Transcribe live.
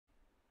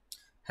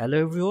Hello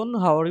everyone,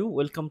 how are you?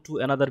 Welcome to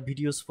another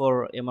videos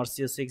for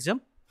MRCS exam.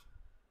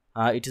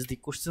 It is the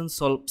question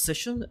solve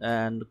session,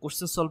 and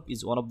question solve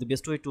is one of the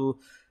best way to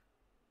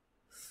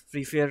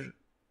prepare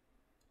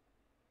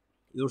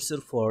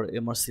yourself for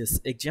MRCS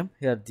exam.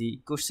 Here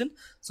the question.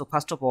 So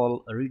first of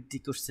all, read the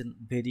question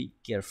very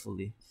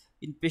carefully.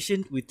 In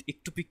patient with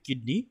ectopic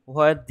kidney,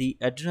 where the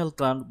adrenal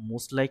gland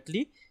most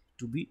likely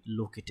to be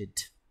located.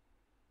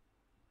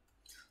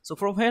 So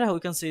from here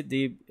we can say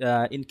the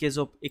in case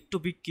of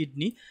ectopic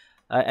kidney,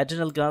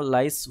 adrenal gland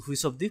lies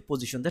which of the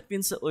position. That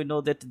means we know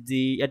that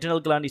the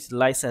adrenal gland is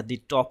lies at the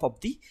top of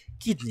the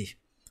kidney.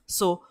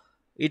 So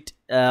it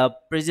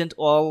present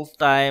all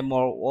time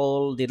or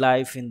all the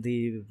life in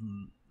the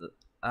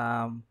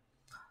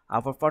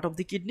upper part of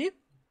the kidney.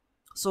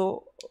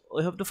 So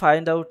we have to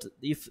find out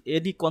if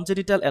any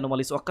congenital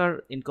anomalies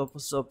occur in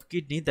case of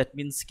kidney. That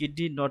means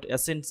kidney not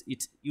ascends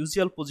its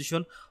usual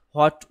position.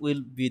 What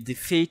will be the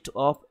fate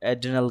of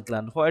adrenal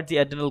gland? Where the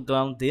adrenal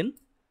gland then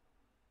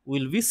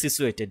will be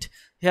situated?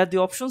 Here the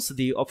options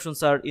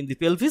are in the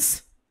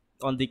pelvis,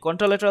 on the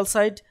contralateral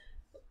side,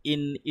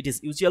 in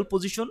its usual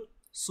position,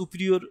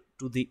 superior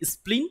to the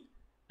spleen,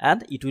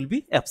 and it will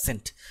be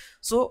absent.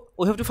 So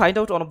we have to find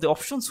out one of the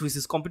options which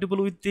is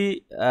compatible with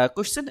the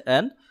question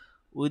and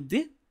with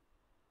the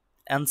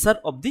answer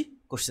of the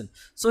question.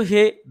 So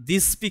here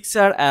this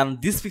picture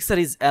and this picture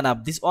is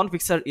enough. This one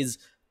picture is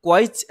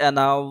quite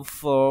enough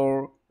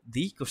for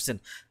the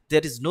question.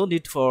 There is no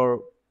need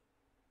for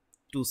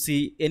to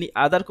see any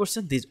other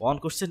question. This one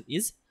question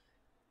is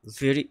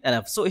very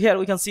enough. So here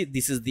we can see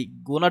this is the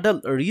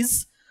gonadal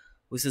ridge,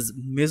 which is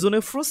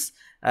mesonephros,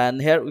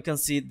 and here we can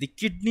see the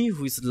kidney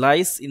which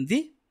lies in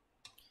the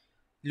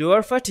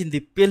lower part in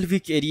the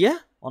pelvic area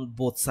on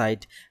both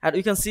sides, and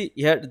we can see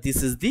here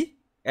this is the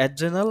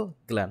adrenal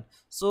gland.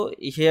 So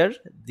here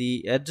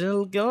the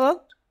adrenal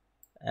gland,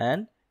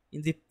 and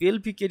in the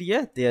pelvic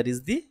area there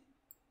is the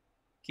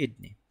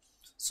kidney.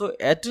 So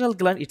adrenal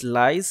gland, it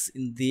lies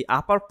in the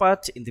upper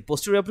part in the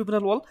posterior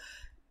abdominal wall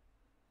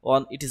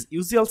on its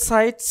usual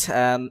site,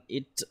 and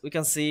we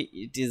can see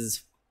it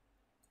is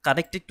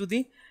connected to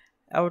the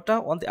aorta.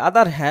 On the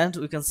other hand,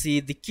 we can see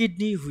the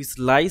kidney which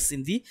lies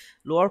in the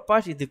lower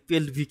part in the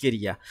pelvic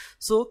area.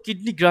 So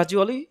kidney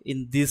gradually,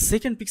 in this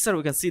second picture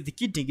we can see the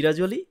kidney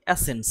gradually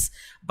ascends,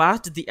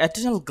 but the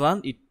adrenal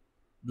gland, it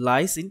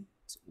lies in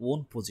its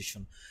own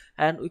position,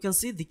 and we can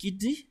see the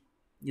kidney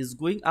is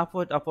going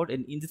upward,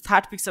 and in the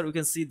third picture we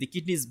can see the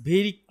kidney is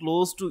very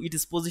close to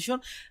its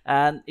position,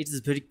 and it is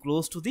very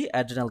close to the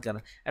adrenal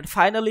gland. And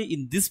finally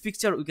in this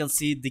picture we can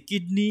see the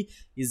kidney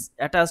is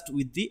attached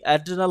with the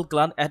adrenal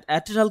gland, and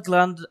adrenal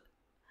gland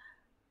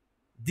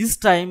this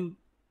time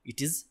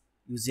it is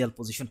usual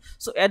position.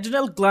 So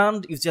adrenal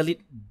gland usually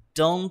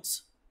don't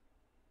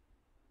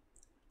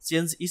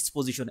change its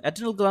position.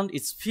 Adrenal gland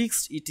is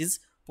fixed, it is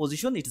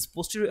position, it is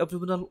posterior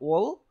abdominal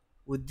wall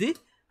with the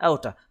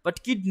aorta,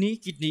 but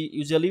kidney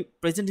usually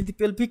present in the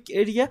pelvic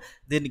area,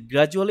 then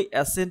gradually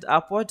ascend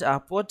upward,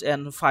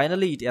 and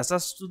finally it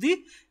attaches to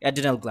the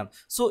adrenal gland.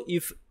 So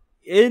if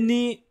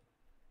any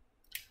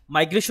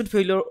migration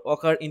failure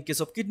occur in case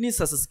of kidney,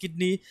 such as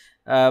kidney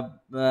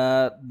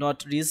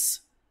not reach,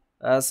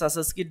 such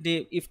as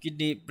kidney, if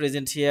kidney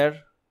present here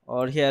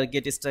or here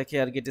get stuck,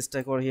 here get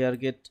stuck, or here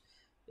get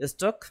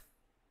stuck,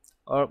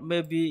 or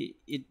maybe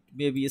it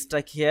may be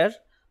stuck here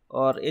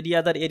or any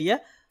other area,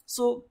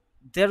 so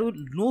there will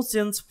no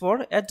change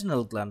for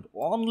adrenal gland,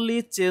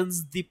 only change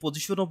the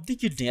position of the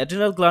kidney.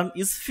 Adrenal gland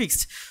is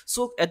fixed,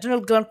 so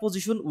adrenal gland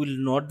position will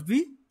not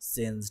be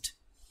changed.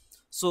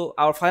 So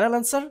our final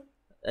answer,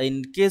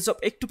 in case of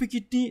ectopic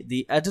kidney,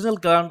 the adrenal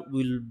gland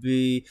will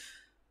be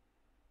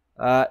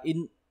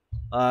in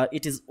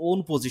its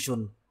own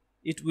position,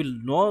 it will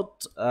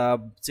not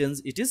change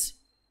its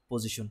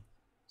position.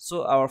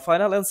 So our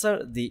final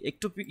answer, the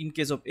ectopic, in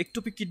case of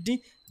ectopic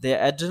kidney, the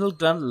adrenal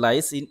gland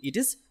lies in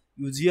its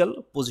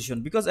usual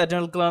position, because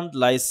adrenal gland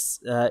lies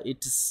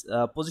its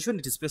position,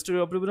 it is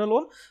posterior abdominal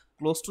wall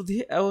close to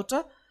the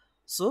aorta,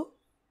 so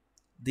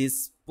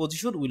this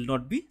position will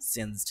not be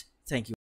changed. Thank you.